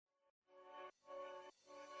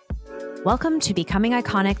Welcome to Becoming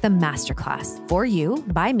Iconic, the Masterclass. For you,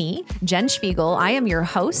 by me, Jen Spiegel. I am your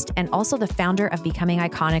host and also the founder of Becoming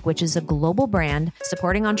Iconic, which is a global brand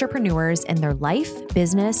supporting entrepreneurs in their life,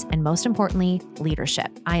 business, and most importantly,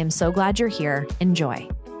 leadership. I am so glad you're here. Enjoy.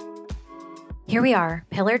 Here we are,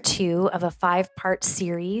 pillar 2 of a 5-part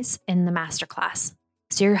series in the Masterclass.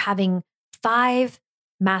 So you're having 5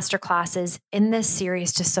 masterclasses in this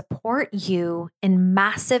series to support you in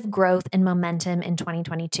massive growth and momentum in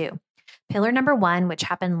 2022. Pillar number 1, which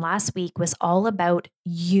happened last week, was all about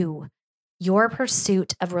you, your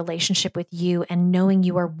pursuit of relationship with you and knowing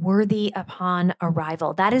you are worthy upon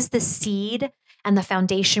arrival. That is the seed and the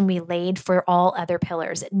foundation we laid for all other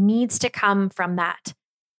pillars. It needs to come from that.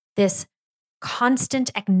 This constant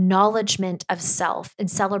acknowledgement of self and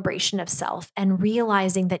celebration of self and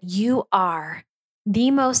realizing that you are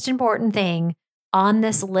the most important thing on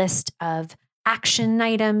this list of action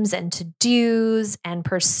items and to-dos and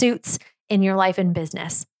pursuits in your life and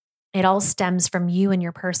business. It all stems from you and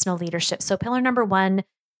your personal leadership. So pillar number 1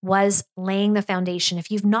 was laying the foundation. If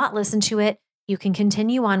you've not listened to it, you can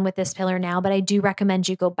continue on with this pillar now, but I do recommend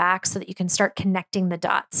you go back so that you can start connecting the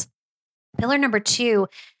dots. Pillar number 2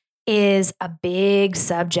 is a big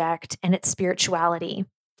subject, and it's spirituality.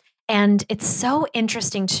 And it's so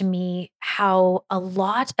interesting to me how a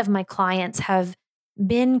lot of my clients have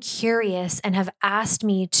been curious and have asked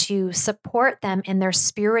me to support them in their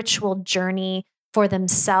spiritual journey for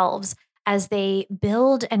themselves as they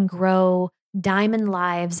build and grow diamond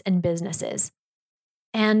lives and businesses.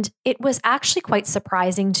 And it was actually quite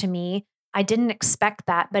surprising to me. I didn't expect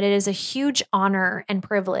that, but it is a huge honor and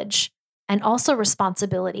privilege and also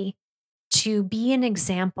responsibility to be an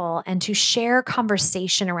example and to share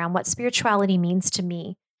conversation around what spirituality means to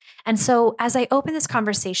me. And so as I open this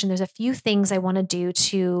conversation, there's a few things I want to do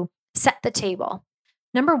to set the table.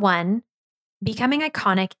 Number 1, Becoming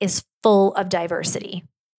Iconic is full of diversity.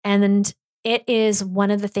 And it is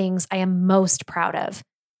one of the things I am most proud of.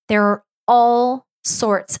 There are all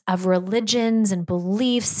sorts of religions and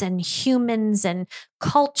beliefs and humans and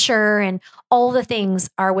culture and all the things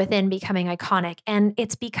are within Becoming Iconic. And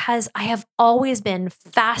it's because I have always been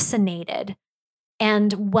fascinated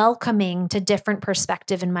and welcoming to different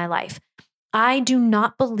perspective in my life. I do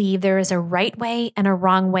not believe there is a right way and a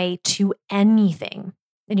wrong way to anything.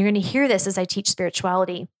 And you're going to hear this as I teach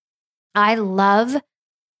spirituality. I love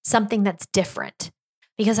something that's different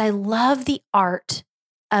because I love the art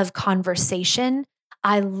of conversation.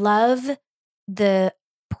 I love the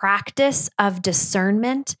practice of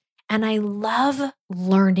discernment, and I love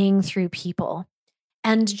learning through people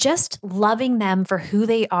and just loving them for who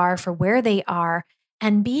they are, for where they are,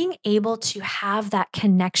 and being able to have that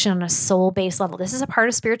connection on a soul-based level. This is a part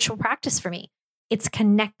of spiritual practice for me. It's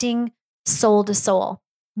connecting soul to soul.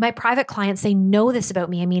 My private clients, they know this about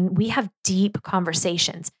me. I mean, we have deep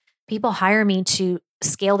conversations. People hire me to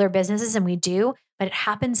scale their businesses, and we do, but it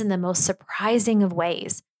happens in the most surprising of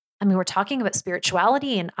ways. I mean, we're talking about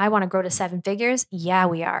spirituality and I want to grow to 7 figures. Yeah,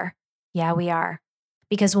 we are. Yeah, we are.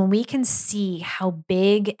 Because when we can see how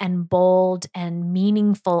big and bold and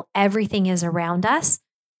meaningful everything is around us,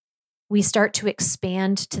 we start to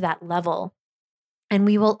expand to that level. And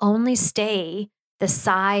we will only stay the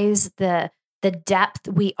size, the depth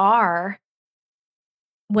we are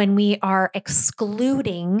when we are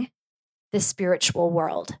excluding the spiritual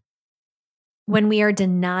world. When we are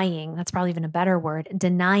denying, that's probably even a better word,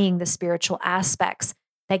 denying the spiritual aspects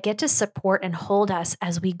that get to support and hold us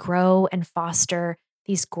as we grow and foster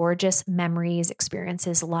these gorgeous memories,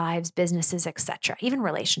 experiences, lives, businesses, etc., even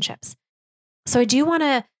relationships. So I do want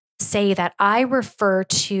to say that I refer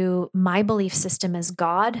to my belief system as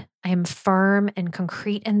God. I am firm and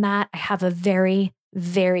concrete in that. I have a very,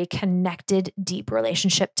 very connected, deep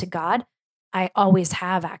relationship to God. I always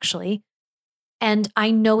have, actually. And I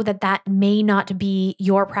know that that may not be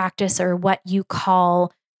your practice or what you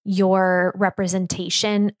call your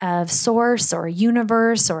representation of source or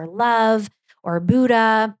universe or love or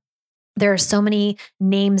Buddha. There are so many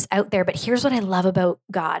names out there, but here's what I love about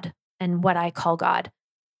God and what I call God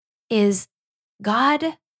is God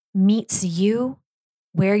meets you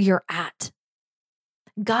where you're at.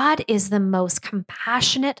 God is the most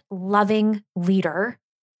compassionate, loving leader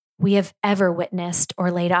we have ever witnessed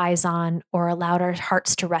or laid eyes on or allowed our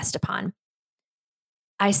hearts to rest upon.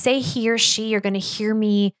 I say he or she, you're going to hear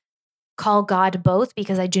me call God both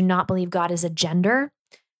because I do not believe God is a gender.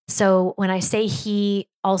 So when I say he,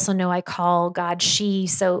 also know I call God she.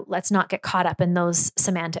 So let's not get caught up in those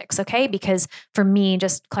semantics, okay? Because for me,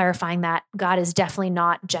 just clarifying that God is definitely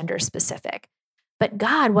not gender specific. But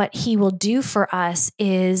God, what he will do for us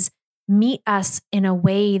is meet us in a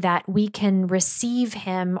way that we can receive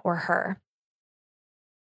him or her.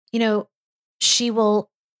 She will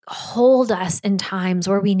hold us in times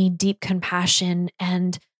where we need deep compassion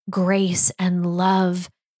and grace and love,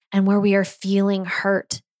 and where we are feeling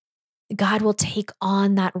hurt. God will take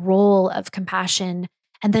on that role of compassion.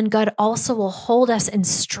 And then God also will hold us in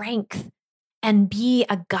strength and be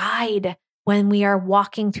a guide when we are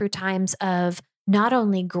walking through times of not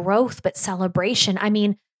only growth, but celebration. I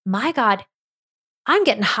mean, my God, I'm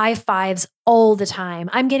getting high fives all the time.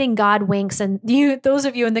 I'm getting God winks. And those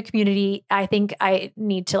of you in the community, I think I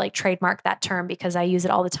need to trademark that term because I use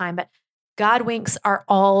it all the time. But God winks are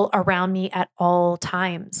all around me at all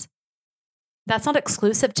times. That's not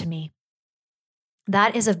exclusive to me.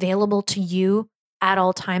 That is available to you at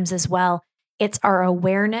all times as well. It's our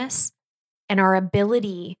awareness and our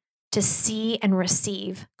ability to see and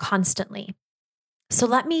receive constantly. So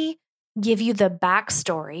let me give you the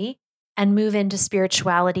backstory and move into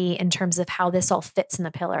spirituality in terms of how this all fits in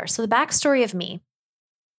the pillar. So the backstory of me,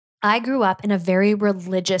 I grew up in a very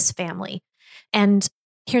religious family. And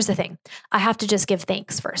here's the thing, I have to just give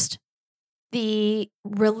thanks first. The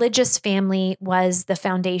religious family was the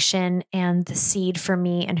foundation and the seed for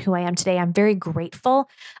me and who I am today. I'm very grateful.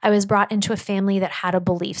 I was brought into a family that had a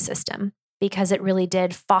belief system because it really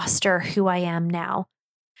did foster who I am now.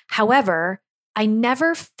 However, I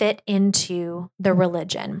never fit into the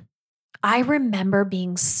religion. I remember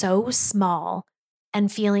being so small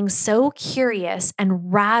and feeling so curious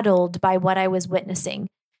and rattled by what I was witnessing.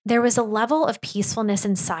 There was a level of peacefulness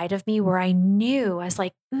inside of me where I knew, I was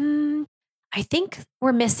like, I think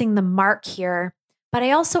we're missing the mark here. But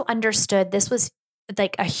I also understood this was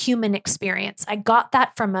like a human experience. I got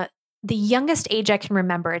that from the youngest age I can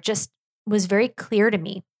remember. It just was very clear to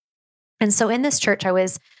me. And so in this church I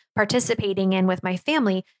was participating in with my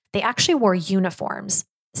family, they actually wore uniforms.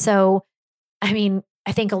 So, I mean,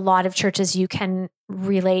 I think a lot of churches you can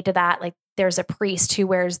relate to that. Like there's a priest who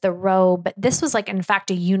wears the robe, but this was in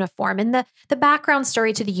fact, a uniform. And the background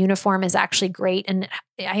story to the uniform is actually great. And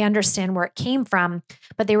I understand where it came from,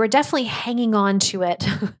 but they were definitely hanging on to it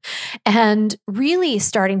and really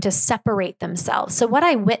starting to separate themselves. So what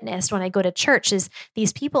I witnessed when I go to church is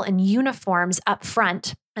these people in uniforms up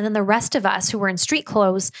front. And then the rest of us who were in street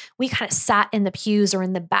clothes, we kind of sat in the pews or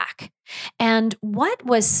in the back. And what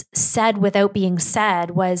was said without being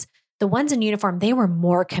said was the ones in uniform, they were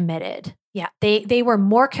more committed. Yeah, they were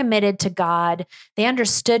more committed to God. They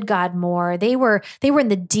understood God more. They were in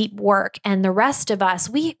the deep work. And the rest of us,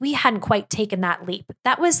 we hadn't quite taken that leap.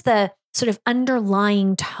 That was the sort of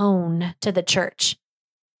underlying tone to the church.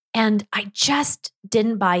 And I just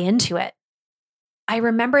didn't buy into it. I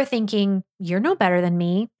remember thinking, you're no better than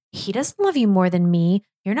me. He doesn't love you more than me.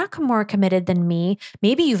 You're not more committed than me.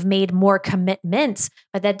 Maybe you've made more commitments,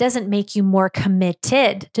 but that doesn't make you more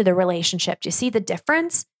committed to the relationship. Do you see the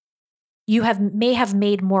difference? You may have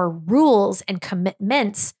made more rules and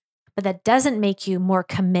commitments, but that doesn't make you more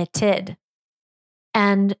committed.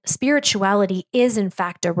 And spirituality is in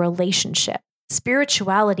fact a relationship.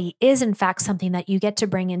 Spirituality is in fact something that you get to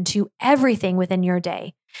bring into everything within your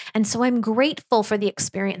day. And so I'm grateful for the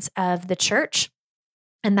experience of the church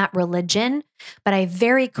and that religion, but I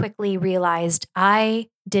very quickly realized I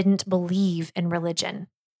didn't believe in religion.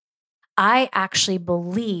 I actually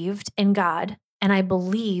believed in God, and I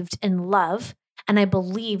believed in love, and I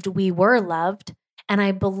believed we were loved, and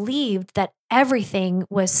I believed that everything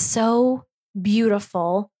was so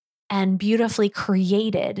beautiful and beautifully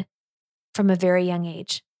created from a very young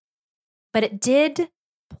age. But it did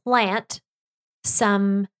plant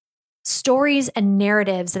some stories and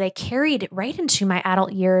narratives that I carried right into my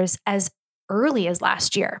adult years as early as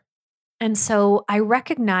last year. And so I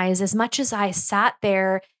recognize, as much as I sat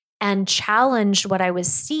there and challenged what I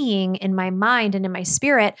was seeing in my mind and in my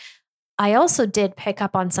spirit, I also did pick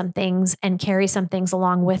up on some things and carry some things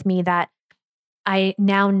along with me that I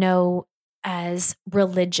now know as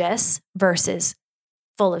religious versus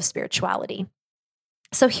full of spirituality.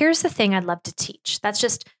 So here's the thing I'd love to teach. That's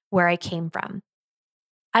just where I came from.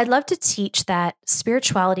 I'd love to teach that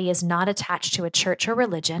spirituality is not attached to a church or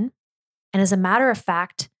religion. And as a matter of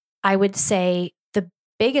fact, I would say the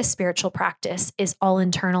biggest spiritual practice is all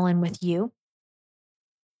internal and with you.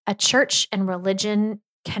 A church and religion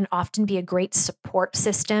can often be a great support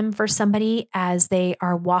system for somebody as they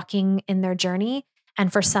are walking in their journey.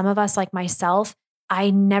 And for some of us, like myself, I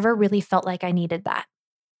never really felt like I needed that.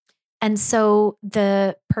 And so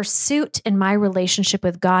the pursuit in my relationship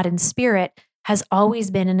with God and spirit has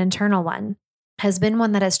always been an internal one, has been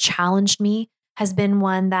one that has challenged me has been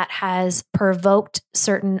one that has provoked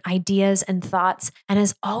certain ideas and thoughts and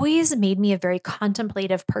has always made me a very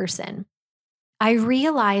contemplative person. I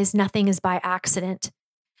realize nothing is by accident.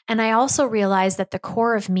 And I also realize that the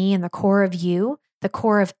core of me and the core of you, the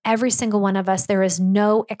core of every single one of us, there is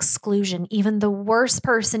no exclusion. Even the worst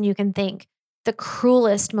person you can think, the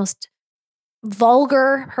cruelest, most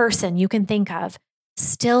vulgar person you can think of,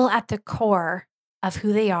 still at the core of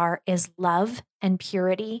who they are is love and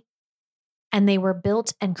purity. And they were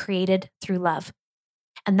built and created through love.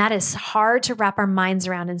 And that is hard to wrap our minds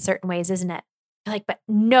around in certain ways, isn't it? Like, but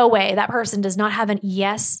no way, that person does not have an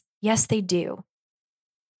yes. Yes, they do.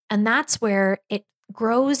 And that's where it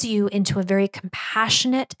grows you into a very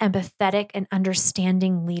compassionate, empathetic, and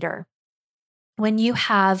understanding leader. When you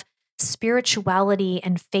have spirituality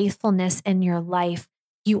and faithfulness in your life,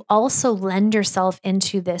 you also lend yourself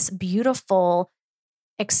into this beautiful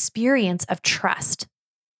experience of trust.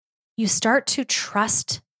 You start to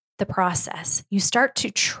trust the process. You start to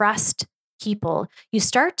trust people. You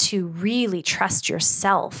start to really trust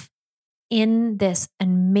yourself in this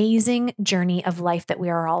amazing journey of life that we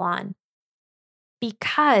are all on,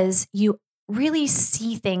 because you really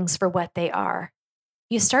see things for what they are.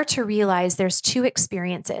 You start to realize there's two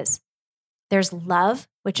experiences. There's love,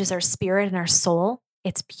 which is our spirit and our soul.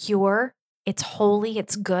 It's pure, it's holy,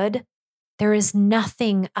 it's good. There is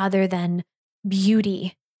nothing other than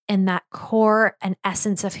beauty in that core and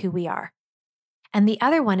essence of who we are. And the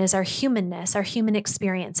other one is our humanness, our human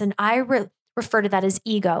experience. And I refer to that as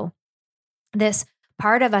ego, this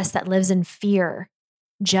part of us that lives in fear,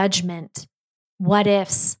 judgment, what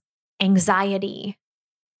ifs, anxiety.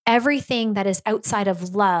 Everything that is outside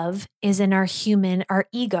of love is in our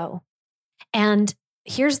ego. And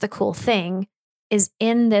here's the cool thing is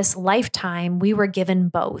in this lifetime, we were given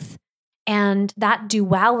both. And that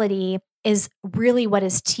duality is really what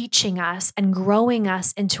is teaching us and growing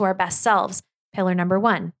us into our best selves. Pillar number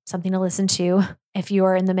 1, something to listen to. If you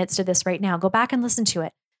are in the midst of this right now, go back and listen to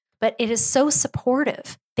it. But it is so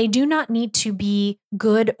supportive. They do not need to be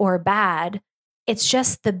good or bad. It's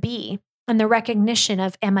just the be and the recognition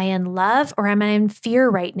of, am I in love or am I in fear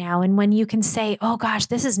right now? And when you can say, oh gosh,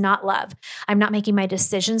 this is not love. I'm not making my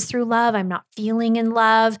decisions through love. I'm not feeling in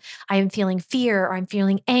love. I am feeling fear, or I'm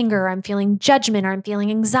feeling anger, or I'm feeling judgment, or I'm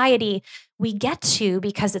feeling anxiety. We get to,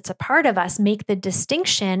 because it's a part of us, make the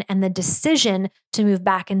distinction and the decision to move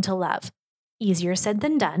back into love. Easier said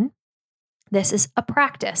than done. This is a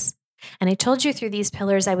practice. And I told you through these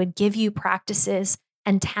pillars, I would give you practices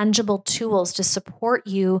and tangible tools to support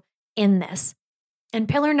you in this. And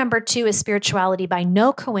pillar number 2 is spirituality by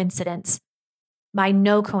no coincidence. By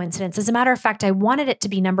no coincidence. As a matter of fact, I wanted it to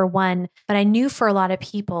be number 1, but I knew for a lot of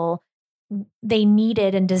people, they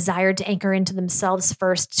needed and desired to anchor into themselves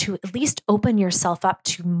first to at least open yourself up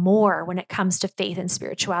to more when it comes to faith and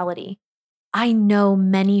spirituality. I know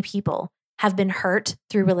many people have been hurt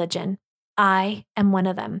through religion. I am one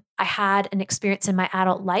of them. I had an experience in my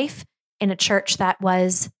adult life in a church that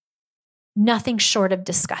was nothing short of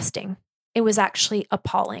disgusting. It was actually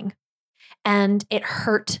appalling. And it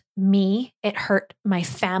hurt me. It hurt my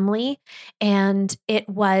family. And it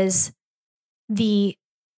was the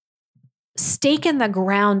stake in the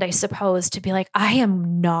ground, I suppose, to be like, I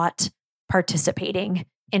am not participating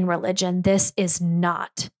in religion. This is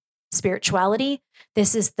not spirituality.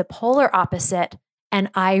 This is the polar opposite. And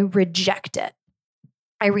I reject it.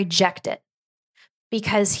 I reject it.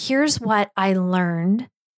 Because here's what I learned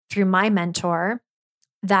through my mentor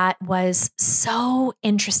that was so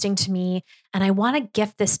interesting to me. And I want to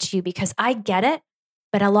gift this to you because I get it,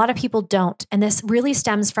 but a lot of people don't. And this really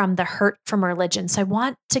stems from the hurt from religion. So I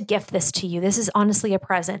want to gift this to you. This is honestly a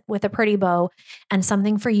present with a pretty bow and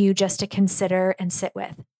something for you just to consider and sit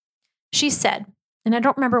with. She said, and I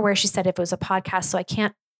don't remember where she said, if it was a podcast, so I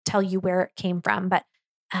can't tell you where it came from, but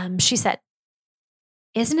she said,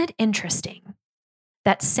 isn't it interesting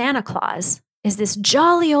that Santa Claus is this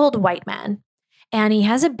jolly old white man, and he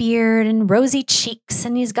has a beard and rosy cheeks,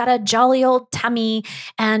 and he's got a jolly old tummy,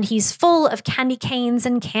 and he's full of candy canes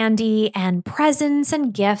and candy and presents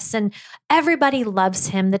and gifts, and everybody loves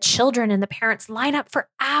him. The children and the parents line up for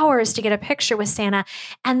hours to get a picture with Santa,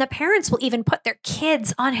 and the parents will even put their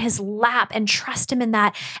kids on his lap and trust him in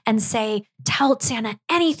that and say, tell Santa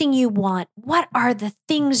anything you want. What are the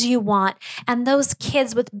things you want? And those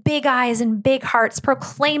kids with big eyes and big hearts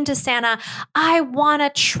proclaim to Santa, I want a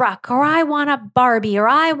truck, or I want a Barbie, or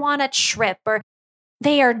I want a trip, or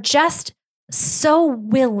they are just so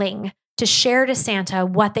willing to share to Santa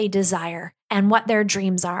what they desire and what their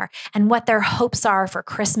dreams are and what their hopes are for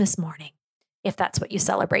Christmas morning, if that's what you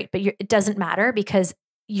celebrate. But it doesn't matter because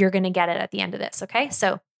you're going to get it at the end of this. Okay.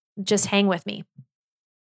 So just hang with me.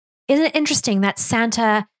 Isn't it interesting that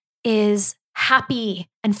Santa is happy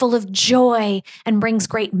and full of joy and brings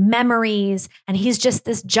great memories, and he's just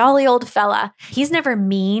this jolly old fella? He's never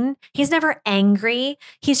mean. He's never angry.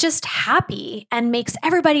 He's just happy and makes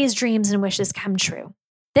everybody's dreams and wishes come true.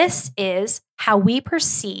 This is how we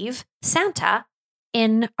perceive Santa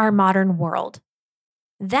in our modern world.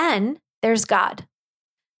 Then there's God.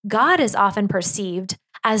 God is often perceived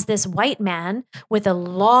as this white man with a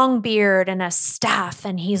long beard and a staff,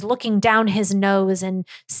 and he's looking down his nose and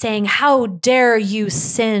saying, "How dare you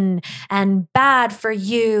sin, and bad for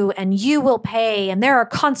you, and you will pay, and there are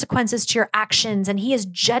consequences to your actions," and he is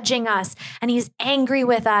judging us, and he's angry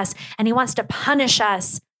with us, and he wants to punish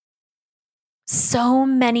us. So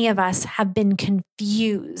many of us have been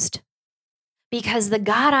confused because the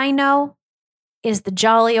God I know is the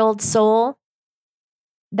jolly old soul.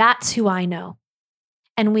 That's who I know.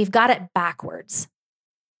 And we've got it backwards.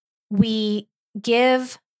 We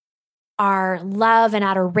give our love and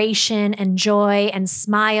adoration and joy and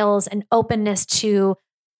smiles and openness to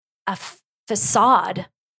a facade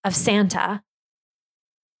of Santa.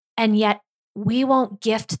 And yet we won't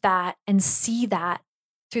gift that and see that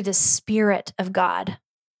through the Spirit of God,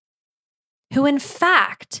 who in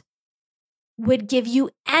fact would give you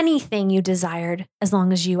anything you desired as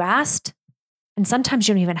long as you asked. And sometimes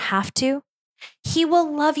you don't even have to. He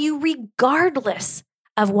will love you regardless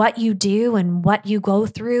of what you do and what you go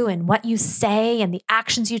through and what you say and the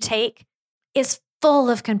actions you take. Is full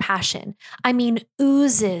of compassion. I mean,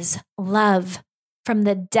 oozes love from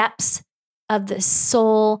the depths of the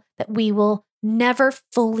soul that we will never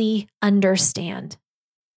fully understand.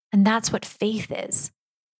 And that's what faith is.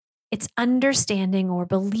 It's understanding or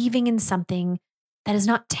believing in something that is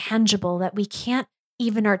not tangible, that we can't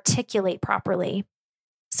even articulate properly.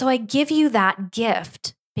 So I give you that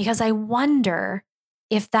gift because I wonder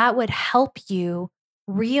if that would help you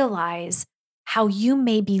realize how you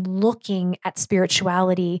may be looking at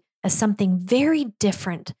spirituality as something very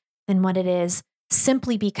different than what it is,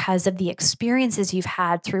 simply because of the experiences you've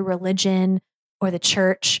had through religion or the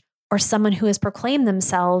church or someone who has proclaimed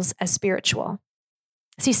themselves as spiritual.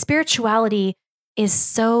 See, spirituality is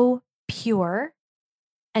so pure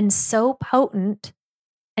and so potent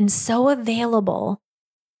and so available,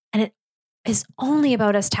 and it is only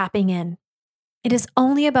about us tapping in. It is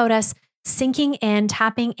only about us sinking in,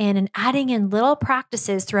 tapping in, and adding in little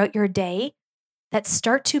practices throughout your day that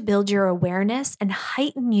start to build your awareness and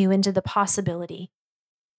heighten you into the possibility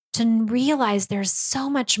to realize there's so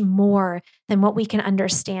much more than what we can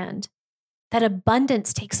understand. That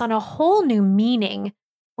abundance takes on a whole new meaning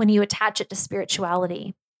when you attach it to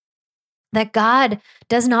spirituality. That God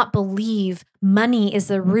does not believe money is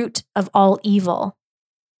the root of all evil.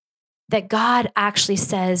 That God actually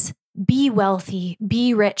says, be wealthy,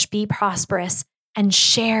 be rich, be prosperous, and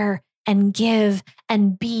share and give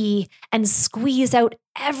and be and squeeze out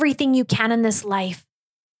everything you can in this life.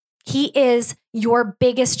 He is your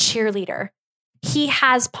biggest cheerleader. He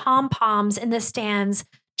has pom-poms in the stands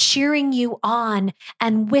cheering you on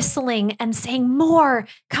and whistling and saying, more,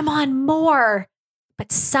 come on, more.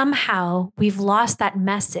 But somehow we've lost that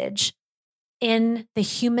message in the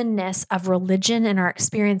humanness of religion and our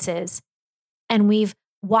experiences. And we've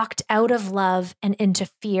walked out of love and into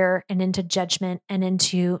fear and into judgment and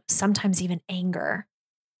into sometimes even anger.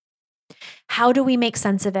 How do we make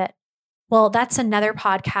sense of it? Well, that's another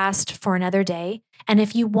podcast for another day. And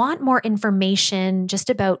if you want more information just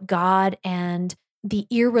about God and the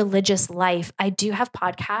irreligious life, I do have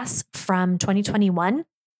podcasts from 2021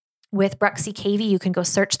 with Bruxy Cavey. You can go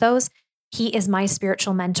search those. He is my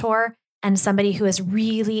spiritual mentor and somebody who has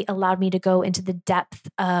really allowed me to go into the depth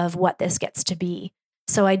of what this gets to be.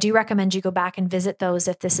 So I do recommend you go back and visit those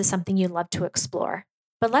if this is something you'd love to explore.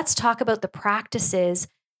 But let's talk about the practices,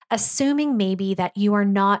 assuming maybe that you are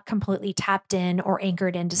not completely tapped in or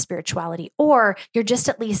anchored into spirituality, or you're just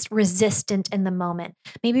at least resistant in the moment.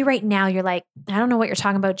 Maybe right now you're like, I don't know what you're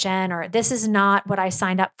talking about, Jen, or this is not what I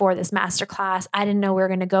signed up for, this masterclass. I didn't know we were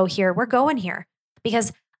going to go here. We're going here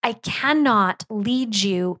because I cannot lead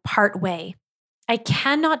you part way. I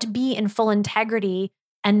cannot be in full integrity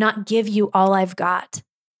and not give you all I've got.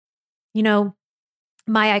 You know,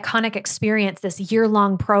 my iconic experience, this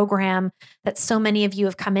year-long program that so many of you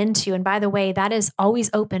have come into. And by the way, that is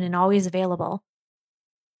always open and always available.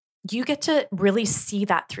 You get to really see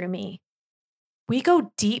that through me. We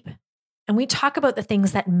go deep and we talk about the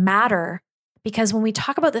things that matter, because when we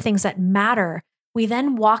talk about the things that matter, we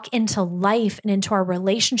then walk into life and into our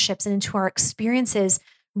relationships and into our experiences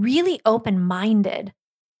really open-minded.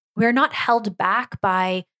 We're not held back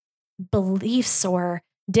by beliefs or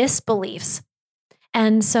disbeliefs.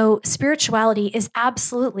 And so spirituality is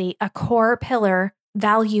absolutely a core pillar,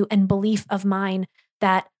 value, and belief of mine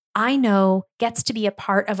that I know gets to be a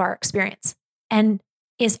part of our experience and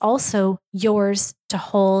is also yours to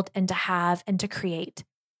hold and to have and to create.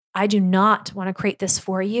 I do not want to create this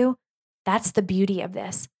for you. That's the beauty of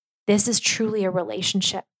this. This is truly a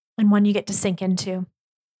relationship and one you get to sink into.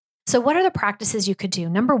 So, what are the practices you could do?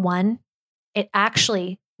 Number one, it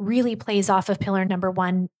actually really plays off of pillar number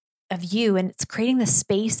one of you, and it's creating the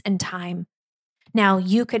space and time. Now,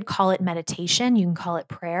 you could call it meditation, you can call it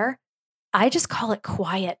prayer. I just call it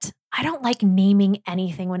quiet. I don't like naming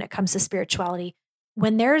anything when it comes to spirituality.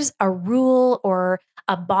 When there's a rule or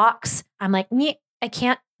a box, I'm like, I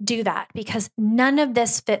can't do that because none of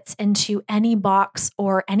this fits into any box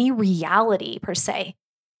or any reality per se.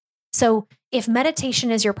 So if meditation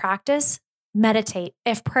is your practice, meditate.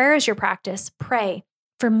 If prayer is your practice, pray.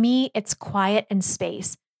 For me, it's quiet and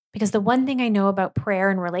space because the one thing I know about prayer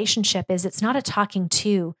and relationship is it's not a talking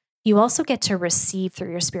to. You also get to receive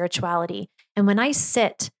through your spirituality. And when I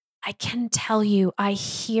sit, I can tell you, I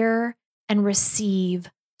hear and receive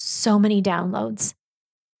so many downloads.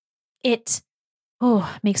 It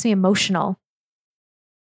makes me emotional.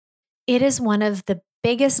 It is one of the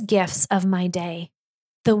biggest gifts of my day.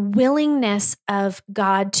 The willingness of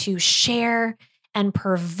God to share and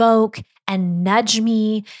provoke and nudge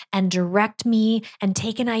me and direct me and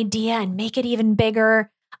take an idea and make it even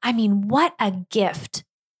bigger. I mean, what a gift.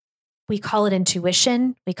 We call it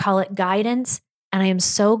intuition, we call it guidance, and I am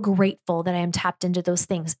so grateful that I am tapped into those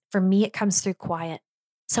things. For me, it comes through quiet.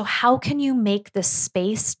 So how can you make the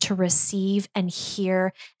space to receive and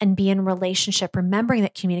hear and be in relationship, remembering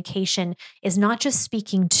that communication is not just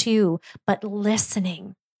speaking to, but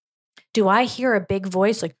listening? Do I hear a big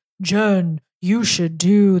voice like, Jen, you should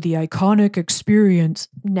do the iconic experience?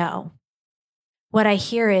 No. What I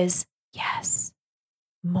hear is, yes,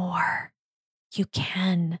 more. You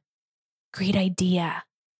can. Great idea.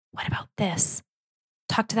 What about this?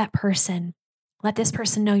 Talk to that person. Let this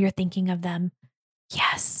person know you're thinking of them.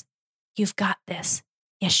 Yes, you've got this.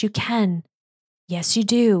 Yes, you can. Yes, you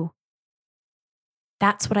do.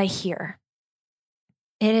 That's what I hear.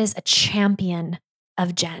 It is a champion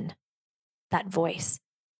of Jen, that voice,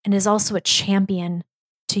 and is also a champion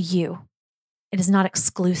to you. It is not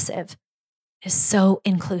exclusive. It is so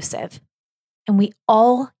inclusive. And we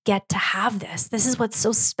all get to have this. This is what's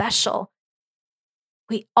so special.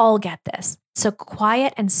 We all get this. So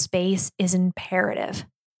quiet and space is imperative.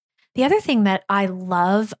 The other thing that I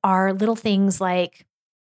love are little things like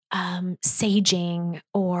saging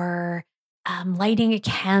or lighting a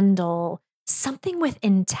candle, something with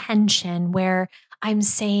intention where I'm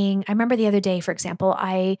saying, I remember the other day, for example,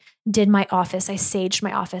 I did my office, I saged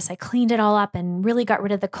my office, I cleaned it all up and really got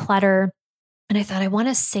rid of the clutter. And I thought, I want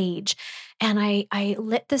to sage. And I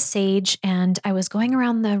lit the sage and I was going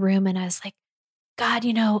around the room and I was like, God,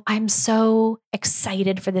 I'm so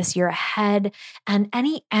excited for this year ahead, and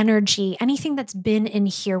any energy, anything that's been in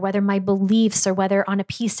here, whether my beliefs or whether on a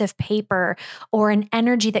piece of paper or an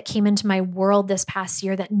energy that came into my world this past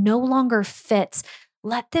year that no longer fits,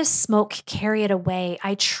 let this smoke carry it away.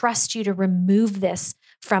 I trust you to remove this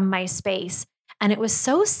from my space. And it was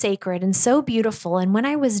so sacred and so beautiful. And when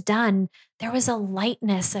I was done, there was a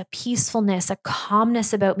lightness, a peacefulness, a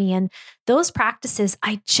calmness about me. And those practices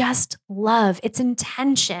I just love. It's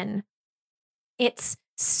intention. It's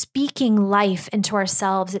speaking life into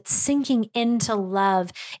ourselves. It's sinking into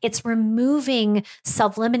love. It's removing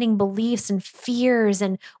self-limiting beliefs and fears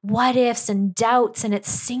and what ifs and doubts. And it's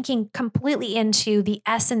sinking completely into the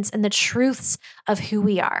essence and the truths of who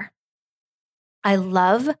we are. I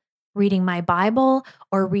love reading my Bible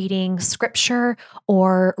or reading scripture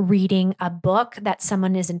or reading a book that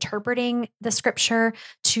someone is interpreting the scripture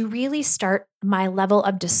to really start my level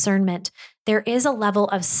of discernment. There is a level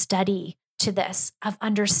of study to this, of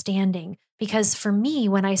understanding, because for me,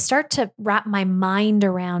 when I start to wrap my mind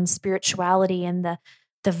around spirituality and the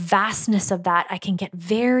vastness of that, I can get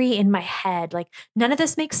very in my head, like none of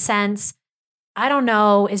this makes sense. I don't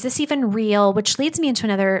know, is this even real? Which leads me into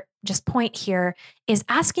another just point here is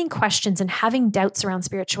asking questions and having doubts around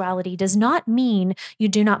spirituality does not mean you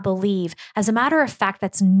do not believe. As a matter of fact,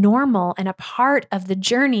 that's normal and a part of the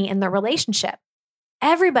journey in the relationship.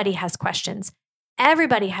 Everybody has questions.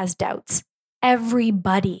 Everybody has doubts.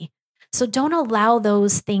 Everybody. So don't allow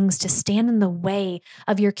those things to stand in the way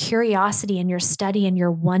of your curiosity and your study and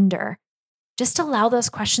your wonder. Just allow those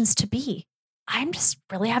questions to be. I'm just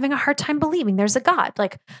really having a hard time believing there's a God.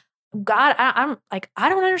 Like, God, I'm like, I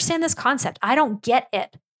don't understand this concept. I don't get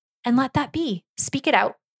it. And let that be. Speak it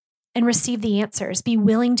out and receive the answers. Be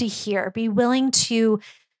willing to hear. Be willing to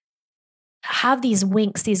have these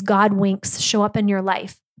winks, these God winks show up in your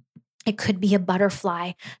life. It could be a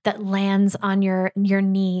butterfly that lands on your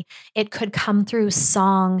knee. It could come through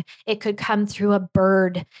song. It could come through a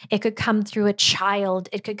bird. It could come through a child.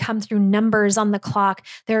 It could come through numbers on the clock.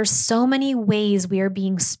 There are so many ways we are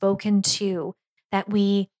being spoken to that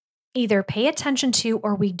we either pay attention to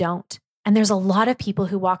or we don't. And there's a lot of people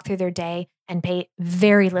who walk through their day and pay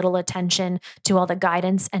very little attention to all the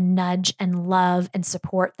guidance and nudge and love and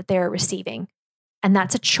support that they're receiving. And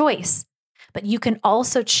that's a choice. But you can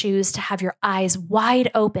also choose to have your eyes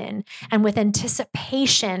wide open and with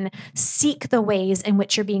anticipation, seek the ways in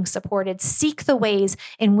which you're being supported. Seek the ways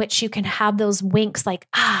in which you can have those winks like,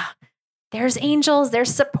 there's angels,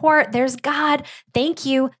 there's support, there's God. Thank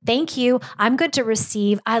you. Thank you. I'm good to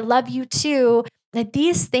receive. I love you too. That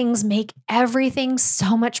these things make everything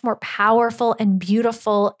so much more powerful and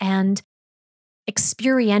beautiful and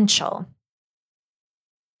experiential.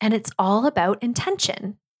 And it's all about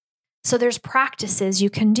intention. So there's practices you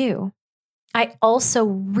can do. I also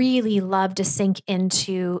really love to sink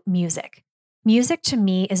into music. Music to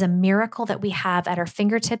me is a miracle that we have at our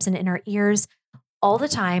fingertips and in our ears all the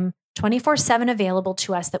time, 24/7 available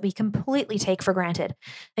to us that we completely take for granted.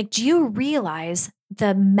 Like, do you realize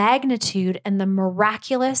the magnitude and the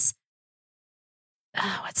miraculous,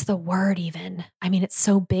 what's the word even? I mean, it's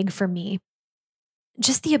so big for me.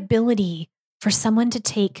 Just the ability for someone to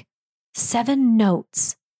take 7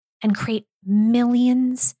 notes and create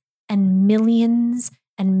millions and millions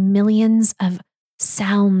and millions of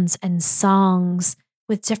sounds and songs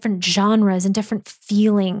with different genres and different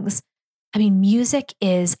feelings. I mean, music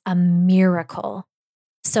is a miracle.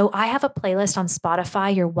 So I have a playlist on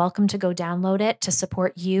Spotify. You're welcome to go download it to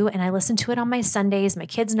support you. And I listen to it on my Sundays. My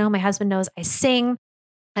kids know, my husband knows, I sing.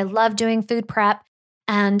 I love doing food prep.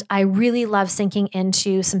 And I really love sinking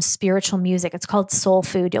into some spiritual music. It's called Soul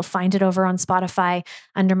Food. You'll find it over on Spotify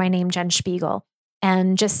under my name, Jen Spiegel.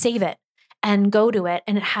 And just save it and go to it.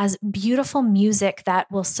 And it has beautiful music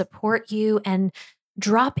that will support you and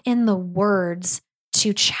drop in the words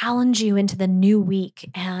to challenge you into the new week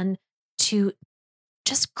and to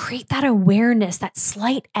just create that awareness, that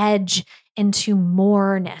slight edge into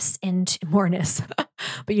moreness,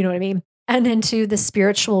 but you know what I mean? And into the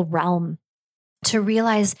spiritual realm, to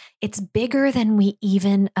realize it's bigger than we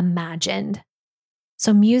even imagined.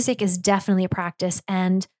 So music is definitely a practice.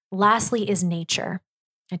 And lastly is nature.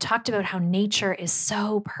 I talked about how nature is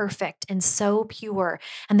so perfect and so pure,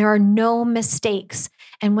 and there are no mistakes.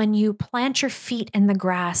 And when you plant your feet in the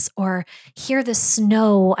grass or hear the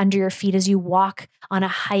snow under your feet as you walk on a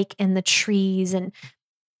hike in the trees, and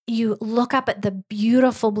you look up at the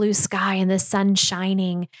beautiful blue sky and the sun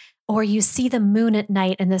shining, or you see the moon at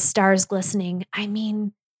night and the stars glistening, I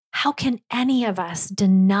mean, how can any of us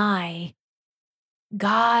deny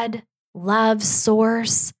God, love,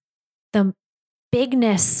 source, the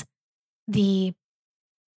bigness, the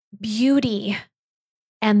beauty,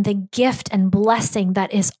 and the gift and blessing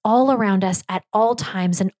that is all around us at all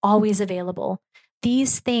times and always available?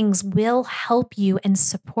 These things will help you and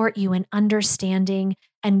support you in understanding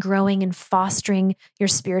and growing and fostering your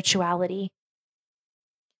spirituality.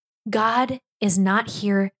 God is not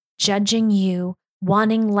here judging you,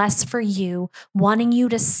 wanting less for you, wanting you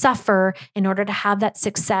to suffer in order to have that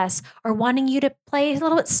success, or wanting you to play a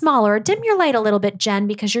little bit smaller, dim your light a little bit, Jen,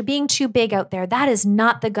 because you're being too big out there. That is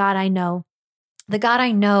not the God I know. The God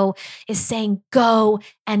I know is saying, go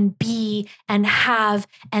and be and have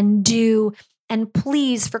and do. And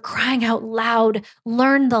please, for crying out loud,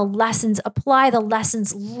 learn the lessons, apply the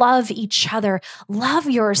lessons, love each other, love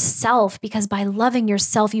yourself, because by loving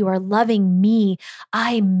yourself, you are loving me.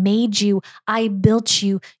 I made you. I built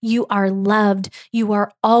you. You are loved. You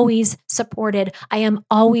are always supported. I am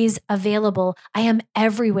always available. I am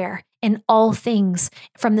everywhere in all things,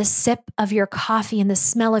 from the sip of your coffee and the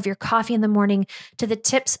smell of your coffee in the morning to the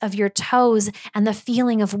tips of your toes and the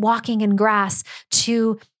feeling of walking in grass,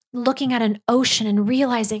 to looking at an ocean and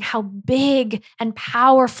realizing how big and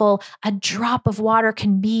powerful a drop of water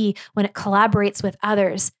can be when it collaborates with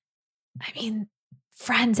others. I mean,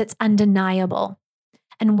 friends, it's undeniable.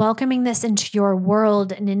 And welcoming this into your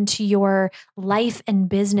world and into your life and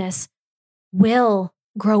business will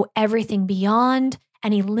grow everything beyond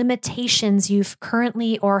any limitations you've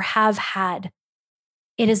currently or have had.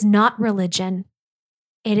 It is not religion.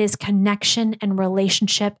 It is connection and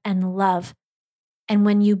relationship and love. And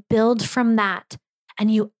when you build from that and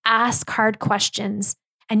you ask hard questions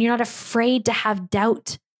and you're not afraid to have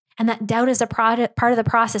doubt, and that doubt is a part of the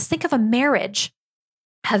process. Think of a marriage.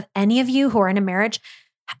 Have any of you who are in a marriage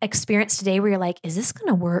experienced today where you're like, is this going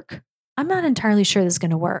to work? I'm not entirely sure this is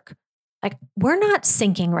going to work. Like, we're not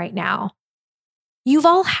syncing right now. You've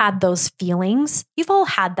all had those feelings. You've all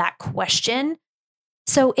had that question.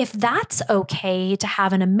 So if that's okay to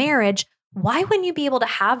have in a marriage, why wouldn't you be able to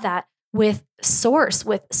have that with Source,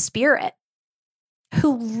 with Spirit,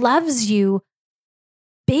 who loves you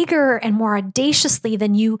bigger and more audaciously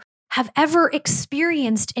than you have ever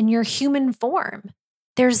experienced in your human form?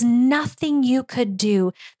 There's nothing you could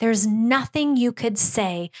do. There's nothing you could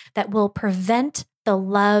say that will prevent the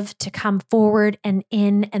love to come forward and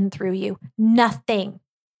in and through you. Nothing.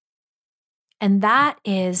 And that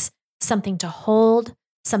is something to hold,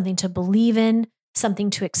 something to believe in, something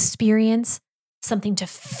to experience, something to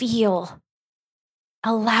feel.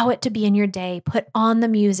 Allow it to be in your day. Put on the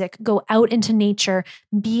music, go out into nature,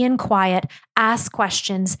 be in quiet, ask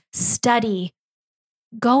questions, study,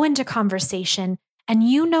 go into conversation, and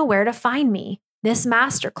you know where to find me. This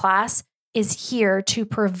masterclass is here to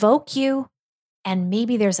provoke you, and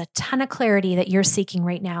maybe there's a ton of clarity that you're seeking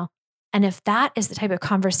right now. And if that is the type of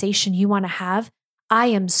conversation you want to have, I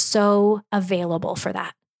am so available for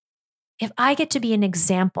that. If I get to be an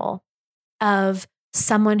example of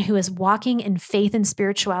someone who is walking in faith and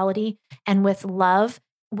spirituality and with love,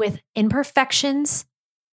 with imperfections,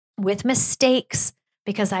 with mistakes,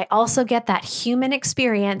 because I also get that human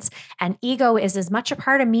experience, and ego is as much a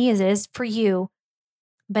part of me as it is for you.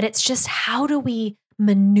 But it's just, how do we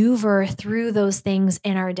maneuver through those things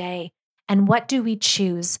in our day? And what do we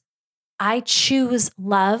choose? I choose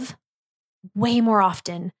love way more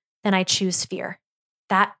often than I choose fear.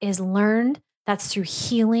 That is learned. That's through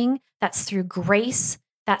healing. That's through grace.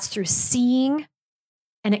 That's through seeing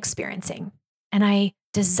and experiencing. And I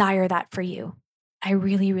desire that for you. I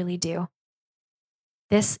really, really do.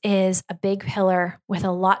 This is a big pillar with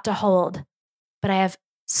a lot to hold, but I have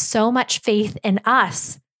so much faith in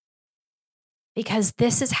us because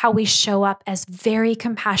this is how we show up as very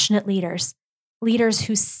compassionate leaders, leaders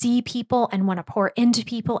who see people and want to pour into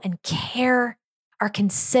people and care, are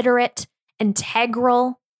considerate,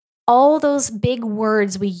 integral. All those big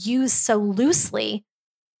words we use so loosely,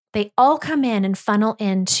 they all come in and funnel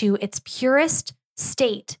into its purest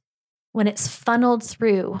state when it's funneled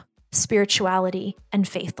through spirituality and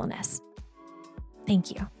faithfulness.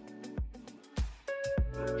 Thank you.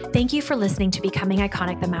 Thank you for listening to Becoming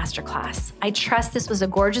Iconic, the Masterclass. I trust this was a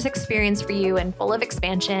gorgeous experience for you and full of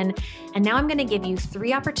expansion. And now I'm going to give you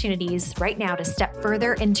 3 opportunities right now to step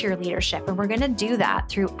further into your leadership. And we're going to do that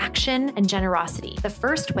through action and generosity. The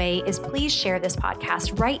first way is please share this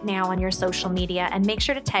podcast right now on your social media and make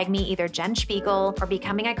sure to tag me either Jen Spiegel or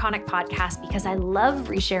Becoming Iconic Podcast because I love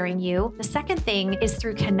resharing you. The second thing is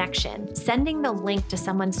through connection, sending the link to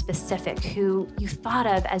someone specific who you thought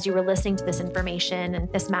of as you were listening to this information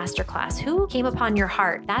and this masterclass, who came upon your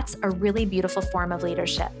heart. That's a really beautiful form of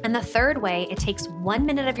leadership. And the third way, it takes 1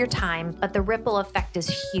 minute of your time, but the ripple effect is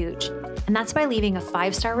huge. And that's by leaving a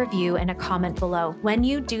 5-star review and a comment below. When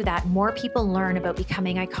you do that, more people learn about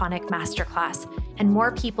Becoming Iconic Masterclass and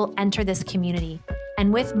more people enter this community.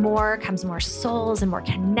 And with more comes more souls and more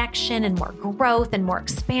connection and more growth and more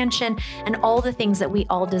expansion and all the things that we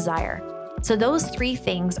all desire. So those 3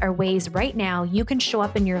 things are ways right now you can show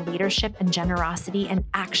up in your leadership and generosity and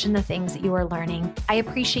action the things that you are learning. I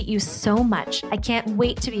appreciate you so much. I can't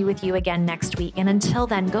wait to be with you again next week. And until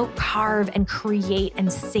then, go carve and create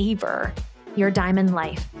and savor your diamond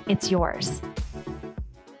life. It's yours.